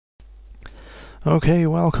Okay,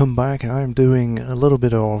 welcome back. I'm doing a little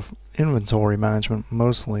bit of inventory management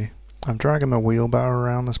mostly. I'm dragging my wheelbarrow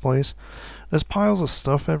around this place. There's piles of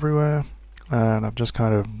stuff everywhere, and I've just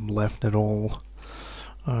kind of left it all.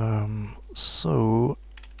 So,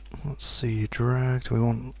 let's see, dragged, we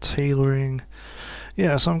want tailoring.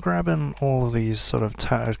 Yeah, so I'm grabbing all of these sort of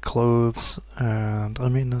tattered clothes, and I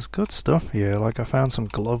mean, there's good stuff here. Like, I found some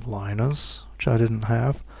glove liners, which I didn't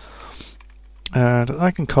have. And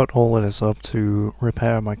I can cut all of this up to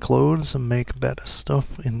repair my clothes and make better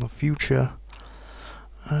stuff in the future.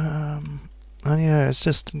 And yeah, it's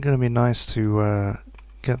just gonna be nice to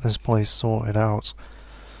get this place sorted out.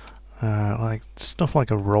 Like stuff like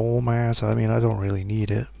a roll mat, I mean, I don't really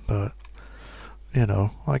need it, but you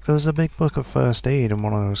know, like there's a big book of first aid in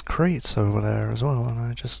one of those crates over there as well, and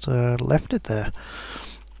I just left it there.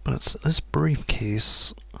 But this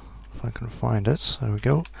briefcase, if I can find it, there we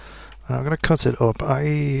go. I'm gonna cut it up.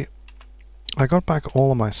 I got back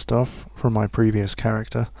all of my stuff from my previous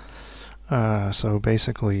character. So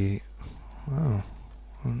basically, oh,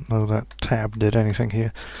 I don't know that tab did anything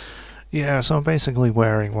here. Yeah, so I'm basically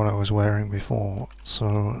wearing what I was wearing before. So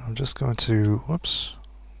I'm just going to, whoops,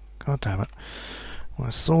 god damn it. My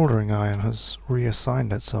soldering iron has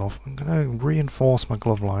reassigned itself. I'm gonna reinforce my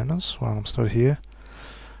glove liners while I'm still here.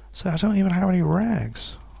 So I don't even have any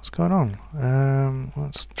rags. What's going on?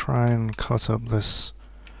 Let's try and cut up this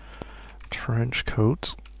trench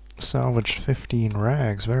coat. Salvaged 15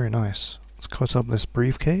 rags, very nice. Let's cut up this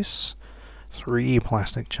briefcase. 3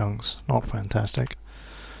 plastic chunks, not fantastic.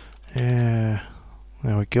 Yeah,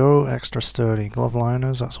 there we go, extra sturdy glove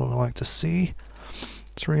liners, that's what we like to see.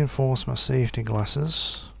 Let's reinforce my safety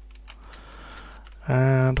glasses.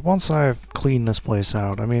 And once I've cleaned this place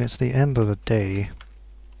out, I mean it's the end of the day,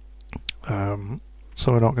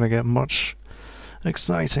 so we're not going to get much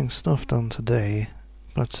exciting stuff done today,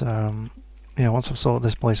 but yeah, once I've sorted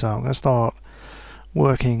this place out, I'm going to start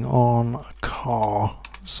working on a car.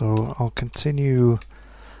 So I'll continue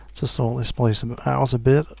to sort this place out a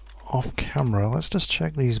bit off camera. Let's just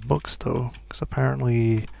check these books though, because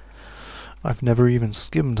apparently I've never even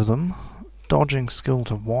skimmed them. Dodging skill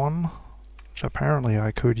to 1, which apparently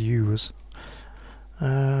I could use,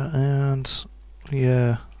 and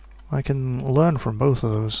yeah, I can learn from both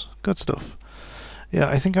of those. Good stuff. Yeah,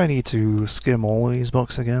 I think I need to skim all of these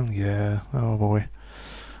books again. Yeah, oh boy.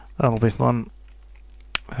 That'll be fun.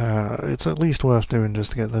 It's at least worth doing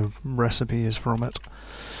just to get the recipes from it.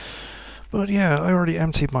 But yeah, I already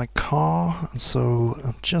emptied my car, and so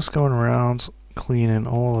I'm just going around cleaning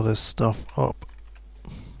all of this stuff up.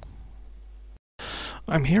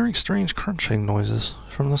 I'm hearing strange crunching noises.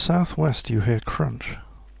 From the southwest you hear crunch.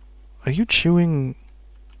 Are you chewing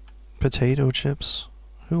potato chips?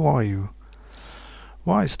 Who are you?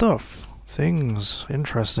 Why, stuff. Things.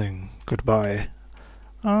 Interesting. Goodbye.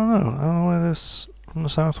 I don't know where this... From the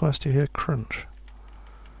southwest you hear crunch.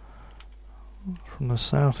 From the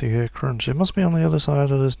south you hear crunch. It must be on the other side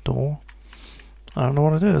of this door. I don't know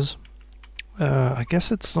what it is. I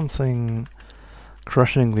guess it's something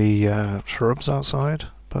crushing the shrubs outside,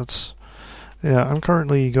 but yeah, I'm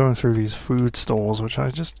currently going through these food stores, which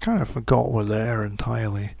I just kind of forgot were there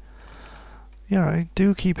entirely. Yeah, I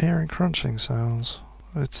do keep hearing crunching sounds.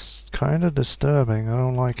 It's kind of disturbing, I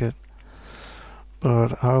don't like it.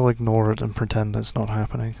 But I'll ignore it and pretend it's not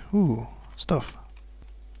happening. Ooh, stuff.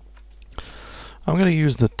 I'm gonna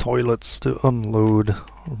use the toilets to unload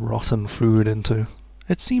rotten food into.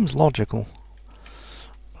 It seems logical.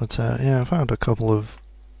 But yeah, I found a couple of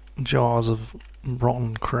jars of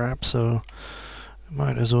rotten crap, so I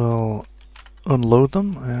might as well unload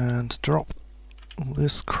them and drop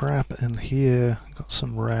this crap in here. Got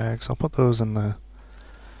some rags. I'll put those in the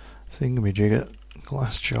thingamajigger.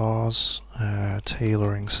 Glass jars,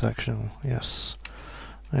 tailoring section. Yes.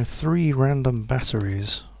 I have 3 random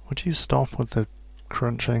batteries. Would you stop with the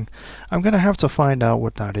crunching? I'm gonna have to find out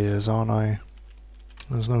what that is, aren't I?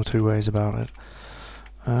 There's no two ways about it.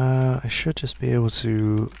 I should just be able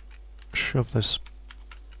to shove this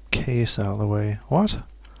case out of the way. What?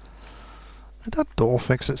 Did that door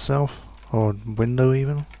fix itself? Or window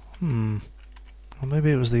even? Or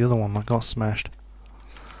maybe it was the other one that got smashed.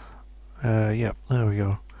 Yep, there we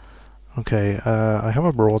go. Okay, I have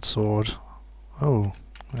a broadsword. Oh,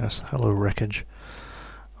 yes, hello wreckage.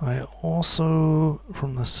 I also,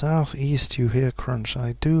 from the southeast you hear crunch.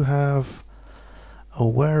 I do have a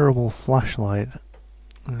wearable flashlight.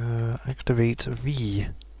 Activate V.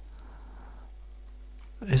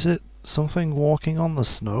 Is it something walking on the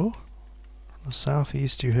snow? From the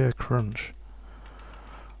southeast you hear crunch.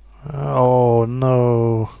 Oh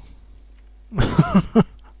no.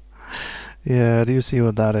 Yeah, do you see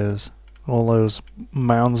what that is? All those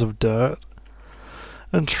mounds of dirt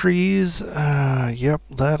and trees. Yep,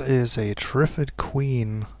 that is a Triffid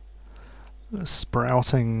queen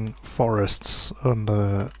sprouting forests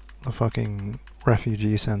under the fucking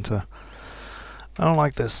refugee center. I don't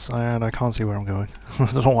like this, and I can't see where I'm going.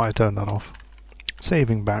 I don't know why I turned that off.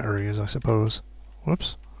 Saving batteries, I suppose.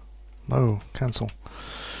 Whoops. No, cancel.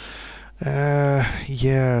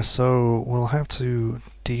 Yeah, so we'll have to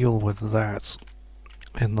deal with that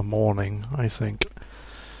in the morning, I think.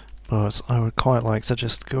 But I would quite like to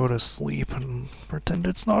just go to sleep and pretend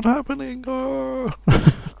it's not happening. Oh.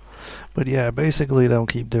 But yeah, basically they'll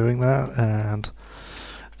keep doing that, and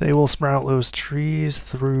they will sprout those trees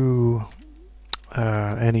through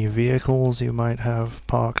any vehicles you might have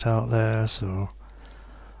parked out there, so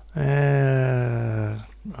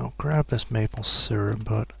I'll grab this maple syrup,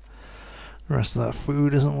 but the rest of that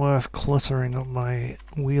food isn't worth cluttering up my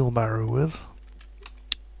wheelbarrow with.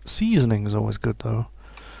 Seasoning is always good though.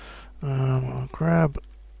 I'll grab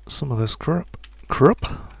some of this Crup?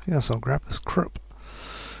 Yes, I'll grab this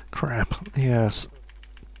Crap, yes.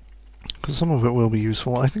 Because some of it will be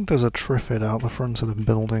useful. I think there's a Triffid out the front of the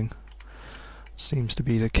building. Seems to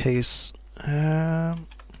be the case. Yeah,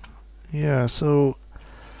 so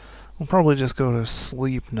we'll probably just go to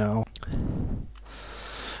sleep now.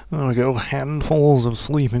 There we go, handfuls of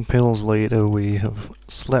sleeping pills later, we have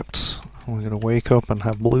slept. We're gonna wake up and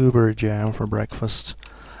have blueberry jam for breakfast.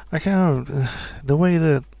 I kind of... the way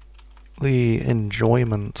that the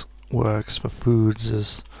enjoyment works for foods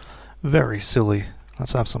is very silly.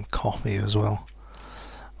 Let's have some coffee as well.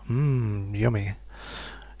 Yummy.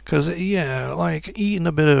 Because, yeah, like, eating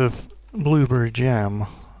a bit of blueberry jam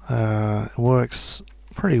works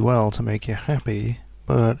pretty well to make you happy,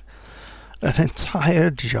 but an entire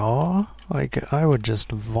jar? Like, I would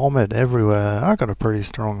just vomit everywhere. I got a pretty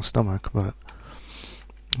strong stomach, but...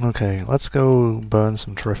 Okay, let's go burn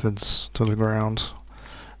some Triffids to the ground.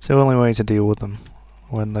 It's the only way to deal with them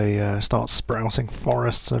when they start sprouting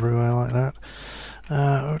forests everywhere like that.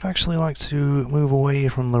 I would actually like to move away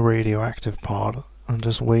from the radioactive part and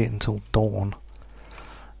just wait until dawn,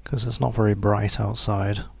 because it's not very bright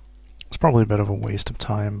outside. It's probably a bit of a waste of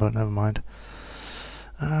time, but never mind.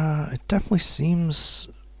 It definitely seems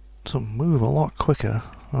to move a lot quicker.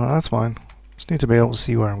 That's fine. Just need to be able to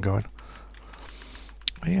see where I'm going.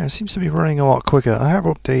 But yeah, it seems to be running a lot quicker. I have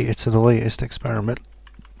updated to the latest experimental.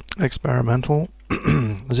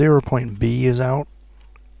 0.B is out,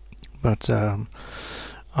 but I'm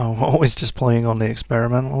always just playing on the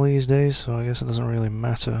experimental these days, so I guess it doesn't really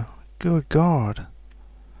matter. Good God.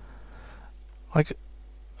 Like,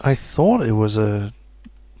 I thought it was a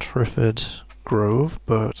Triffid grove,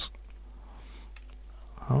 but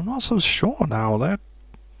I'm not so sure now.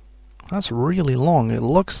 That's really long. It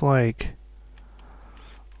looks like...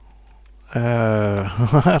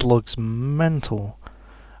 that looks mental.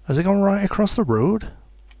 Has it gone right across the road?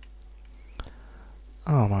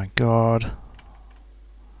 Oh my God.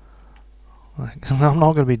 Like, I'm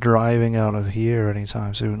not going to be driving out of here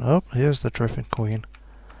anytime soon. Oh, here's the Triffid Queen.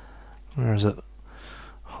 Where is it?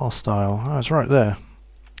 Hostile. Oh, it's right there.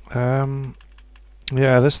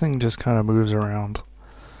 Yeah, this thing just kind of moves around.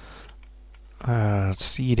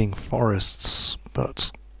 Seeding forests,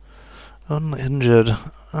 but uninjured.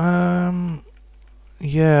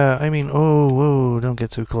 Yeah, I mean, whoa, don't get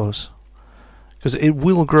too close. Because it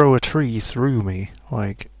will grow a tree through me,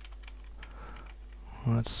 like...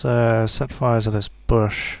 Let's set fire to this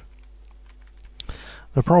bush.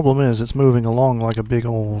 The problem is, it's moving along like a big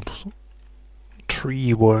old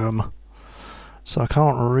tree worm. So I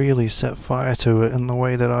can't really set fire to it in the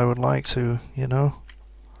way that I would like to, you know?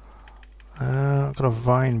 I've got a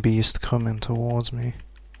vine beast coming towards me.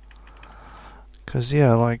 Because,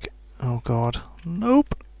 yeah, like... Oh God.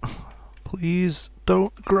 Nope! Please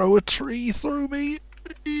don't grow a tree through me!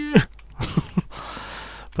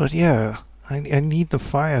 But yeah, I need the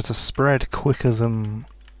fire to spread quicker than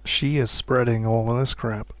she is spreading all of this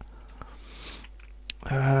crap.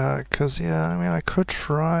 Cause yeah, I mean, I could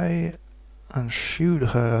try and shoot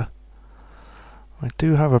her. I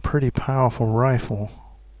do have a pretty powerful rifle.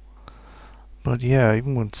 But yeah,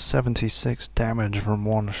 even with 76 damage from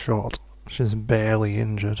one shot, she's barely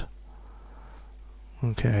injured.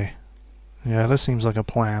 Okay. Yeah, this seems like a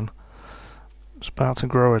plan. It's about to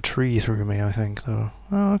grow a tree through me, I think, though.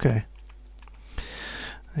 Oh, okay.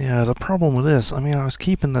 Yeah, the problem with this, I mean, I was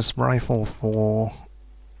keeping this rifle for,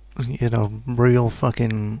 you know, real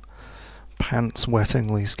fucking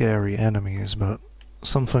pants-wettingly scary enemies, but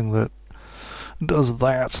something that does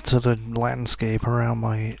that to the landscape around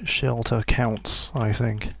my shelter counts, I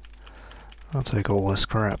think. I'll take all this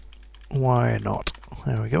crap. Why not?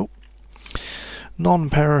 There we go.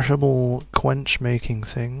 non-perishable quench-making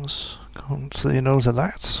things. Can't say no to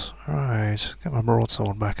that. Right, get my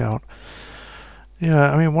broadsword back out.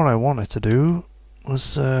 Yeah, I mean, what I wanted to do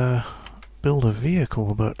was build a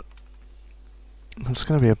vehicle, but it's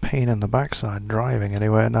going to be a pain in the backside driving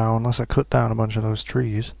anywhere now, unless I cut down a bunch of those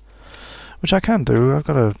trees. Which I can do. I've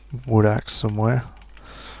got a wood axe somewhere.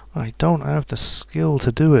 I don't have the skill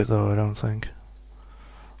to do it, though, I don't think.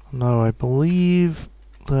 No, I believe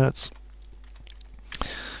that's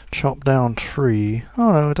chop down tree.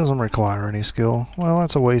 Oh no, it doesn't require any skill. Well,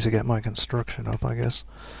 that's a way to get my construction up, I guess.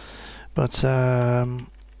 But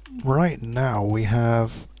right now we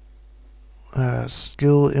have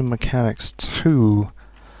skill in mechanics 2,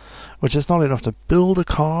 which is not enough to build a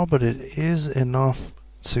car, but it is enough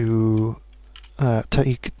to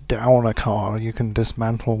take down a car. You can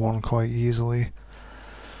dismantle one quite easily.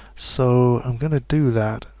 So I'm going to do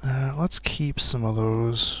that. Let's keep some of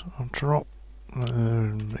those. I'll drop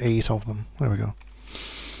 8 of them. There we go.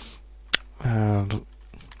 And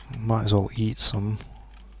might as well eat some.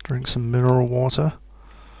 Drink some mineral water.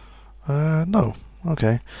 No.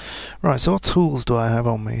 Okay. Right, so what tools do I have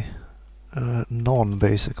on me? None,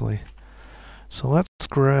 basically. So let's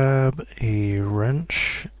grab a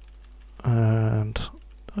wrench. And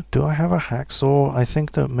do I have a hacksaw? I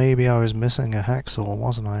think that maybe I was missing a hacksaw,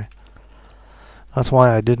 wasn't I? That's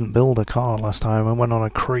why I didn't build a car last time. I went on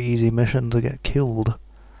a crazy mission to get killed.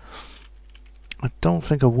 I don't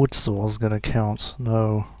think a wood saw is going to count.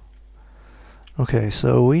 No. Okay,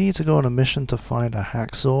 so we need to go on a mission to find a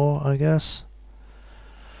hacksaw, I guess.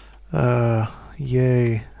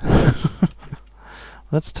 Yay.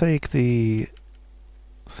 Let's take the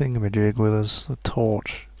thingamajig with us, the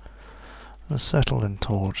torch. A settling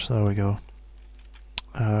torch, there we go.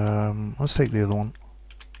 Let's take the other one.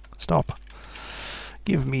 Stop.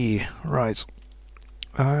 Give me. Right.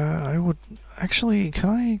 I would actually, can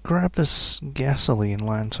I grab this gasoline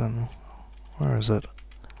lantern? Where is it?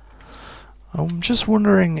 I'm just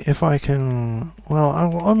wondering if I can, well,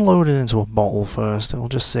 I'll unload it into a bottle first. It'll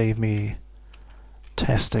just save me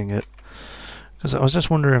testing it. Because I was just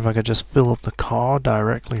wondering if I could just fill up the car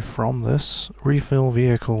directly from this. Refill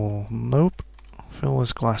vehicle. Nope. Fill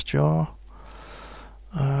this glass jar.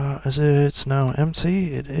 Is it now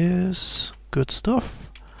empty? It is. Good stuff.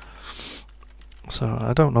 So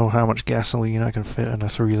I don't know how much gasoline I can fit in a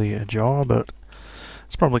 3-litre jar, but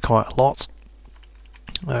it's probably quite a lot.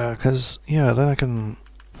 Because, yeah, then I can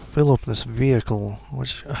fill up this vehicle,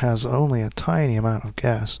 which has only a tiny amount of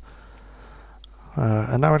gas.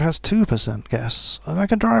 And now it has 2% gas, and I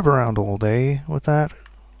can drive around all day with that.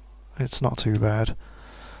 It's not too bad.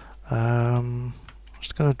 I'm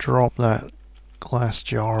just going to drop that glass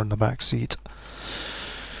jar in the back seat.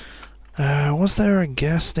 Was there a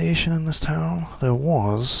gas station in this town? There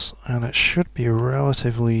was, and it should be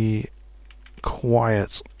relatively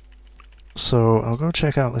quiet. So I'll go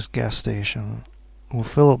check out this gas station. We'll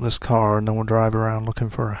fill up this car and then we'll drive around looking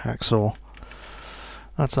for a hacksaw.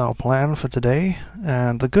 That's our plan for today.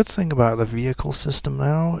 And the good thing about the vehicle system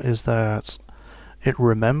now is that it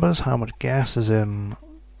remembers how much gas is in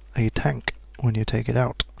a tank when you take it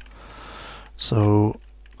out. So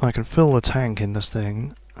I can fill the tank in this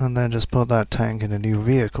thing and then just put that tank in a new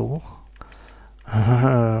vehicle.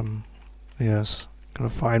 Yes, gotta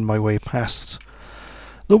find my way past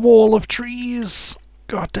the wall of trees!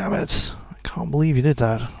 God damn it! I can't believe you did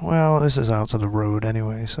that. Well, this is out to the road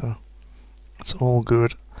anyway, so it's all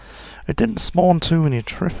good. It didn't spawn too many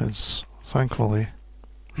Triffids, thankfully.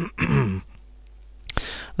 The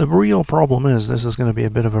real problem is this is going to be a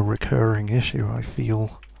bit of a recurring issue, I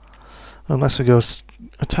feel. Unless we go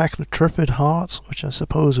attack the Triffid heart, which I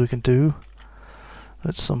suppose we can do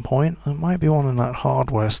at some point. There might be one in that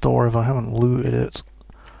hardware store if I haven't looted it.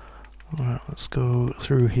 Alright, let's go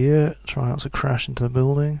through here, try not to crash into the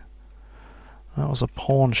building. That was a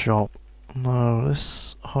pawn shop. No,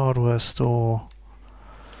 this hardware store.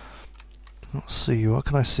 Let's see, what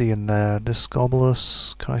can I see in there?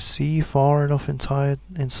 Discobolus. Can I see far enough inside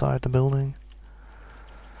the building?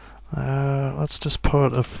 Let's just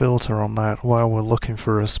put a filter on that while we're looking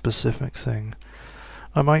for a specific thing.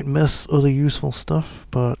 I might miss other useful stuff,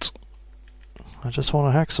 but I just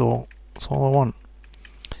want a hacksaw. That's all I want.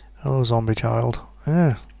 Hello, zombie child.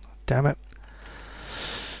 Damn it.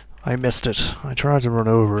 I missed it. I tried to run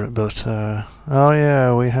over it, but, oh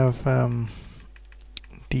yeah, we have,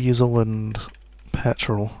 diesel and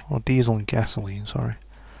petrol, or diesel and gasoline, sorry,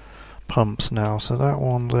 pumps now. So that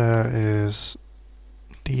one there is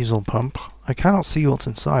diesel pump. I cannot see what's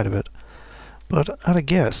inside of it, but at a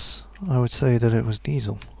guess, I would say that it was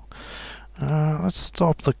diesel. Let's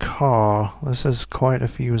stop the car. This is quite a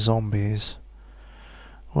few zombies.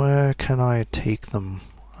 Where can I take them?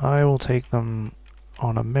 I will take them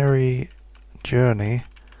on a merry journey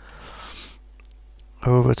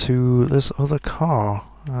over to this other car.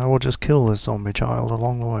 I will just kill this zombie child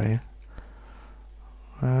along the way.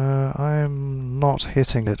 I'm not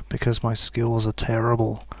hitting it because my skills are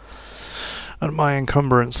terrible. And my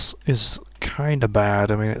encumbrance is kinda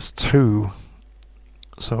bad. I mean, it's 2.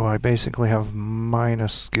 So I basically have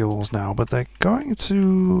minus skills now, but they're going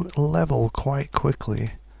to level quite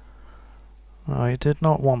quickly. I did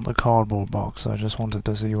not want the cardboard box, I just wanted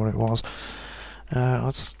to see what it was.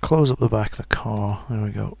 Let's close up the back of the car. There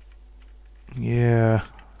we go. Yeah,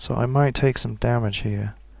 so I might take some damage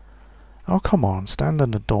here. Oh, come on, stand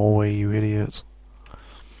in the doorway, you idiots.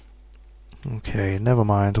 Okay, never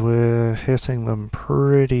mind. We're hitting them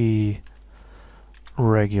pretty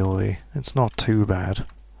regularly. It's not too bad.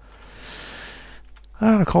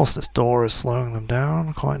 And of course this door is slowing them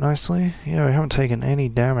down quite nicely. Yeah, we haven't taken any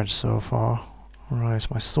damage so far.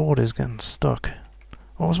 Right, my sword is getting stuck.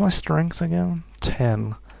 What was my strength again?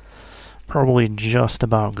 10. Probably just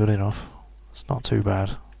about good enough. It's not too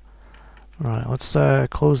bad. Right, let's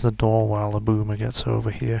close the door while the boomer gets over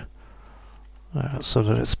here. So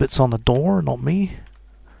that it spits on the door, not me.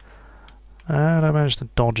 And I managed to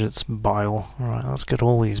dodge its bile. Alright, let's get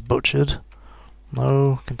all these butchered.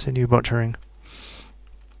 No, continue butchering.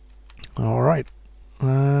 Alright.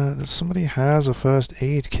 Somebody has a first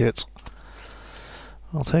aid kit.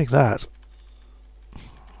 I'll take that.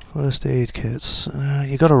 First aid kits.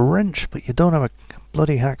 You got a wrench, but you don't have a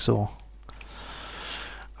bloody hacksaw.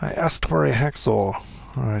 I asked for a hacksaw.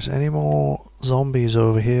 Alright, any more zombies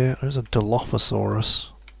over here? There's a Dilophosaurus.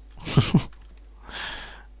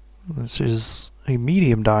 This is a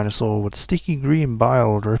medium dinosaur with sticky green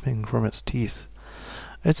bile dripping from its teeth.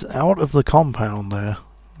 It's out of the compound there,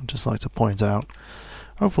 I'd just like to point out.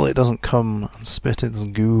 Hopefully it doesn't come and spit its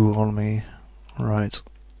goo on me. Right,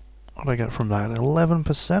 what do I get from that?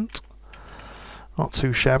 11%? Not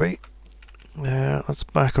too shabby. Yeah, let's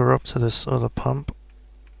back her up to this other pump.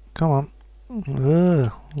 Come on.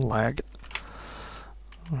 Ugh, lag.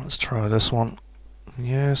 Let's try this one.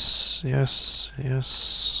 Yes, yes,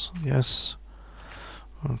 yes, yes.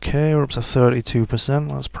 Okay, we're up to 32%.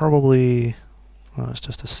 That's probably... well, it's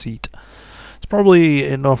just a seat. It's probably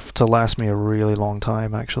enough to last me a really long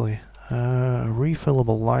time, actually. A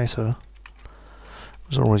refillable lighter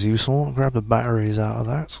was always useful. I'll grab the batteries out of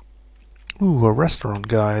that. Ooh, a restaurant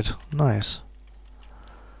guide. Nice.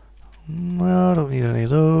 No, I don't need any of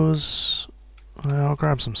those. I'll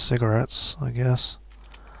grab some cigarettes, I guess.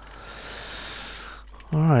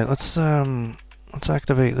 Alright, let's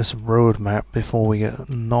activate this road map before we get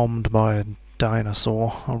nommed by a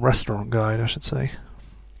dinosaur. A restaurant guide, I should say.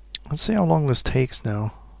 Let's see how long this takes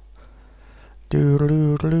now.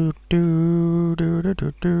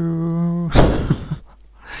 Doo-doo-doo-doo-doo-doo-doo-doo.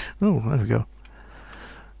 Oh, there we go.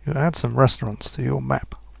 You add some restaurants to your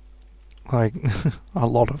map. Like, a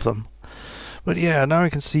lot of them. But yeah, now we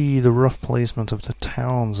can see the rough placement of the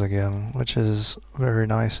towns again, which is very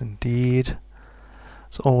nice indeed.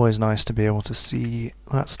 It's always nice to be able to see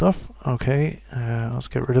that stuff. Okay, let's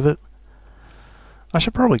get rid of it. I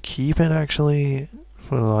should probably keep it, actually,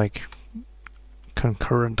 for, like,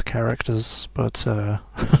 concurrent characters, but, right,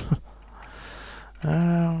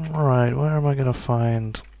 where am I gonna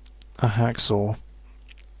find a hacksaw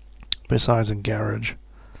besides a garage?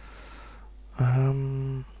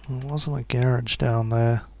 There wasn't a garage down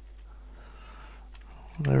there.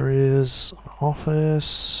 There is an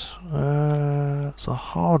office. There's a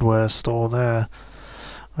hardware store there.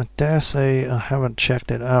 I dare say I haven't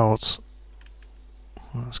checked it out.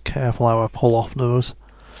 I was careful how I pull off those.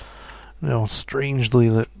 You know, strangely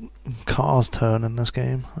that cars turn in this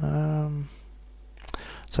game.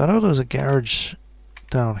 So I know there's a garage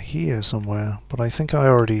down here somewhere, but I think I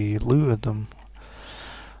already looted them.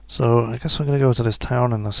 So I guess we're going to go to this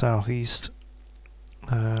town in the southeast.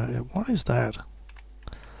 What is that?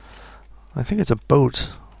 I think it's a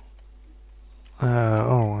boat.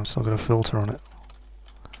 Oh, I'm still got a filter on it.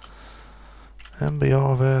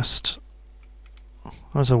 MBR vest.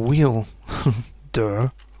 There's a wheel. Duh.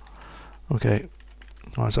 Okay.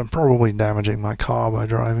 Right, so I'm probably damaging my car by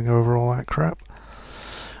driving over all that crap.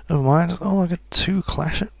 Never mind. Oh, I got two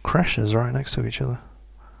crashes right next to each other.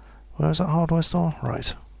 Where's that hardware store?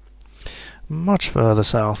 Right. Much further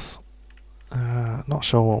south. Not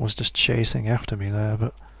sure what was just chasing after me there,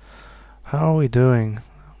 but... how are we doing?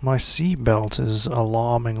 My seatbelt is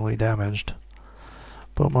alarmingly damaged.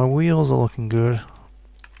 But my wheels are looking good.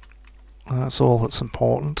 That's all that's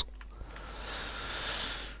important.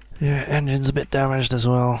 Yeah, engine's a bit damaged as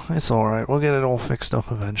well. It's alright, we'll get it all fixed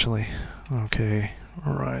up eventually. Okay,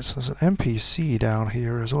 Alright, so there's an NPC down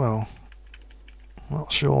here as well.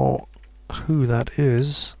 Not sure who that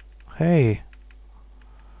is. Hey!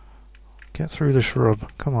 Get through the shrub,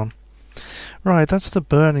 come on. Right, that's the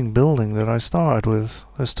burning building that I started with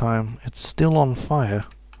this time. It's still on fire.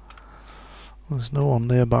 There's no one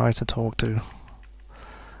nearby to talk to.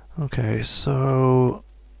 Okay, so...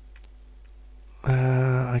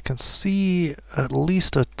 I can see at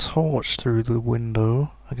least a torch through the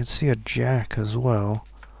window. I can see a jack as well.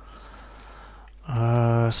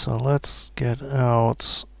 So let's get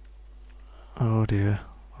out. Oh dear,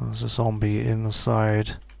 there's a zombie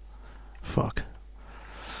inside. Fuck.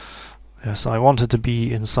 Yes, I wanted to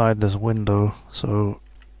be inside this window, so...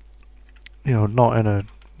 You know, not in a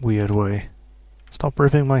weird way. Stop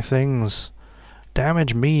ripping my things.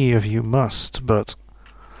 Damage me if you must, but...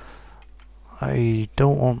 I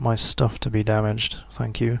don't want my stuff to be damaged,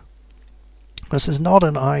 thank you. This is not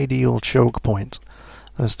an ideal choke point.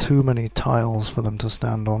 There's too many tiles for them to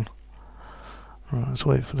stand on. Right, let's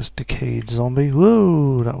wait for this decayed zombie.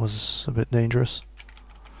 Whoa, that was a bit dangerous.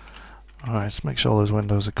 Alright, let's make sure those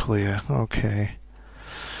windows are clear. Okay.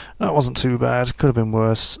 That wasn't too bad, could have been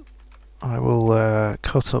worse. I will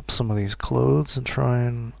cut up some of these clothes and try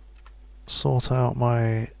and sort out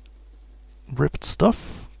my ripped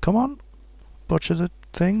stuff. Come on. Butcher the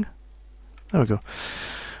thing. There we go.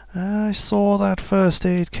 I saw that first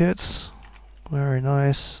aid kit. Very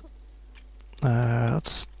nice.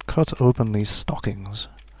 Let's cut open these stockings.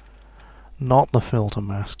 Not the filter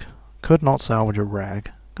mask. Could not salvage a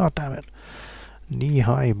rag. God damn it.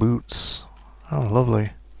 Knee-high boots. Oh,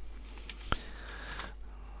 lovely.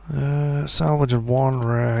 Salvage one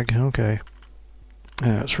rag. Okay.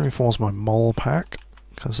 Let's reinforce my mole pack,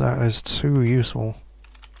 because that is too useful.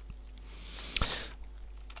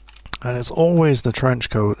 And it's always the trench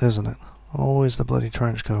coat, isn't it? Always the bloody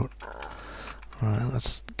trench coat. Right,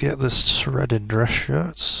 let's get this shredded dress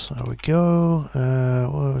shirts. There we go.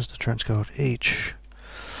 Where was the trench coat? H.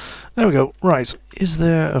 There we go. Right, is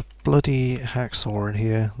there a bloody hacksaw in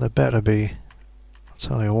here? There better be. I'll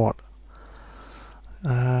tell you what.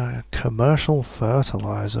 Commercial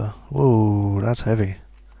fertilizer. Whoa, that's heavy.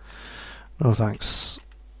 No thanks.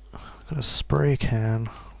 Got a spray can.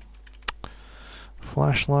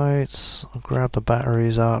 Flashlights. I'll grab the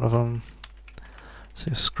batteries out of them.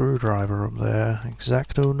 See a screwdriver up there.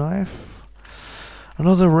 X-Acto knife.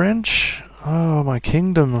 Another wrench. Oh, my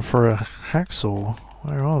kingdom for a hacksaw.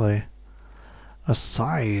 Where are they? A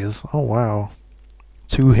scythe. Oh wow.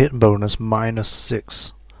 2 hit bonus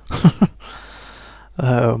 -6.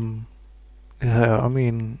 Yeah, I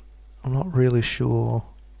mean, I'm not really sure.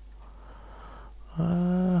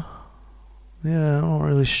 Yeah, I'm not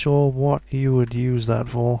really sure what you would use that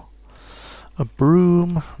for. A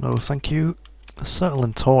broom? No, thank you. A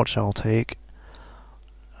settling torch I'll take.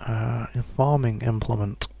 A farming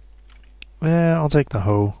implement. Yeah, I'll take the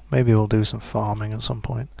hoe. Maybe we'll do some farming at some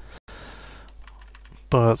point.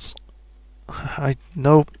 But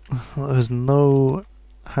nope, there's no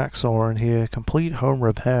hacksaw in here. Complete home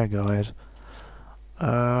repair guide.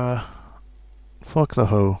 Fuck the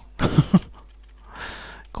hoe.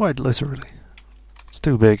 Quite literally. It's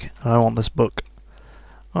too big, and I want this book.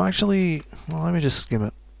 Well, actually, well, let me just skim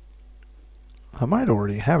it. I might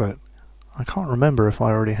already have it. I can't remember if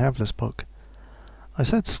I already have this book. I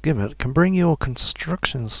said skim it. Can bring your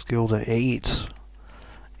construction skill to 8.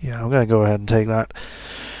 Yeah, I'm gonna go ahead and take that.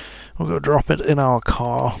 We'll go drop it in our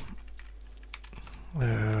car.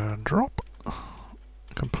 Drop.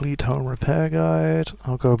 Complete home repair guide.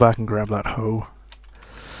 I'll go back and grab that hoe.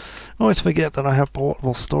 I always forget that I have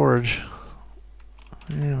portable storage.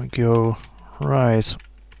 There we go. Right.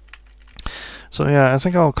 So yeah, I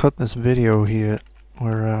think I'll cut this video here,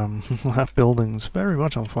 where that building's very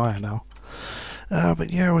much on fire now.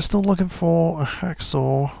 But yeah, we're still looking for a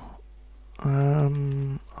hacksaw.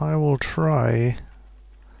 I will try...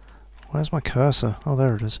 Where's my cursor? Oh,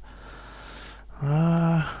 there it is.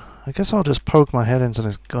 I guess I'll just poke my head into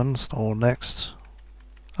this gun store next.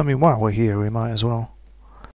 I mean, while we're here, we might as well.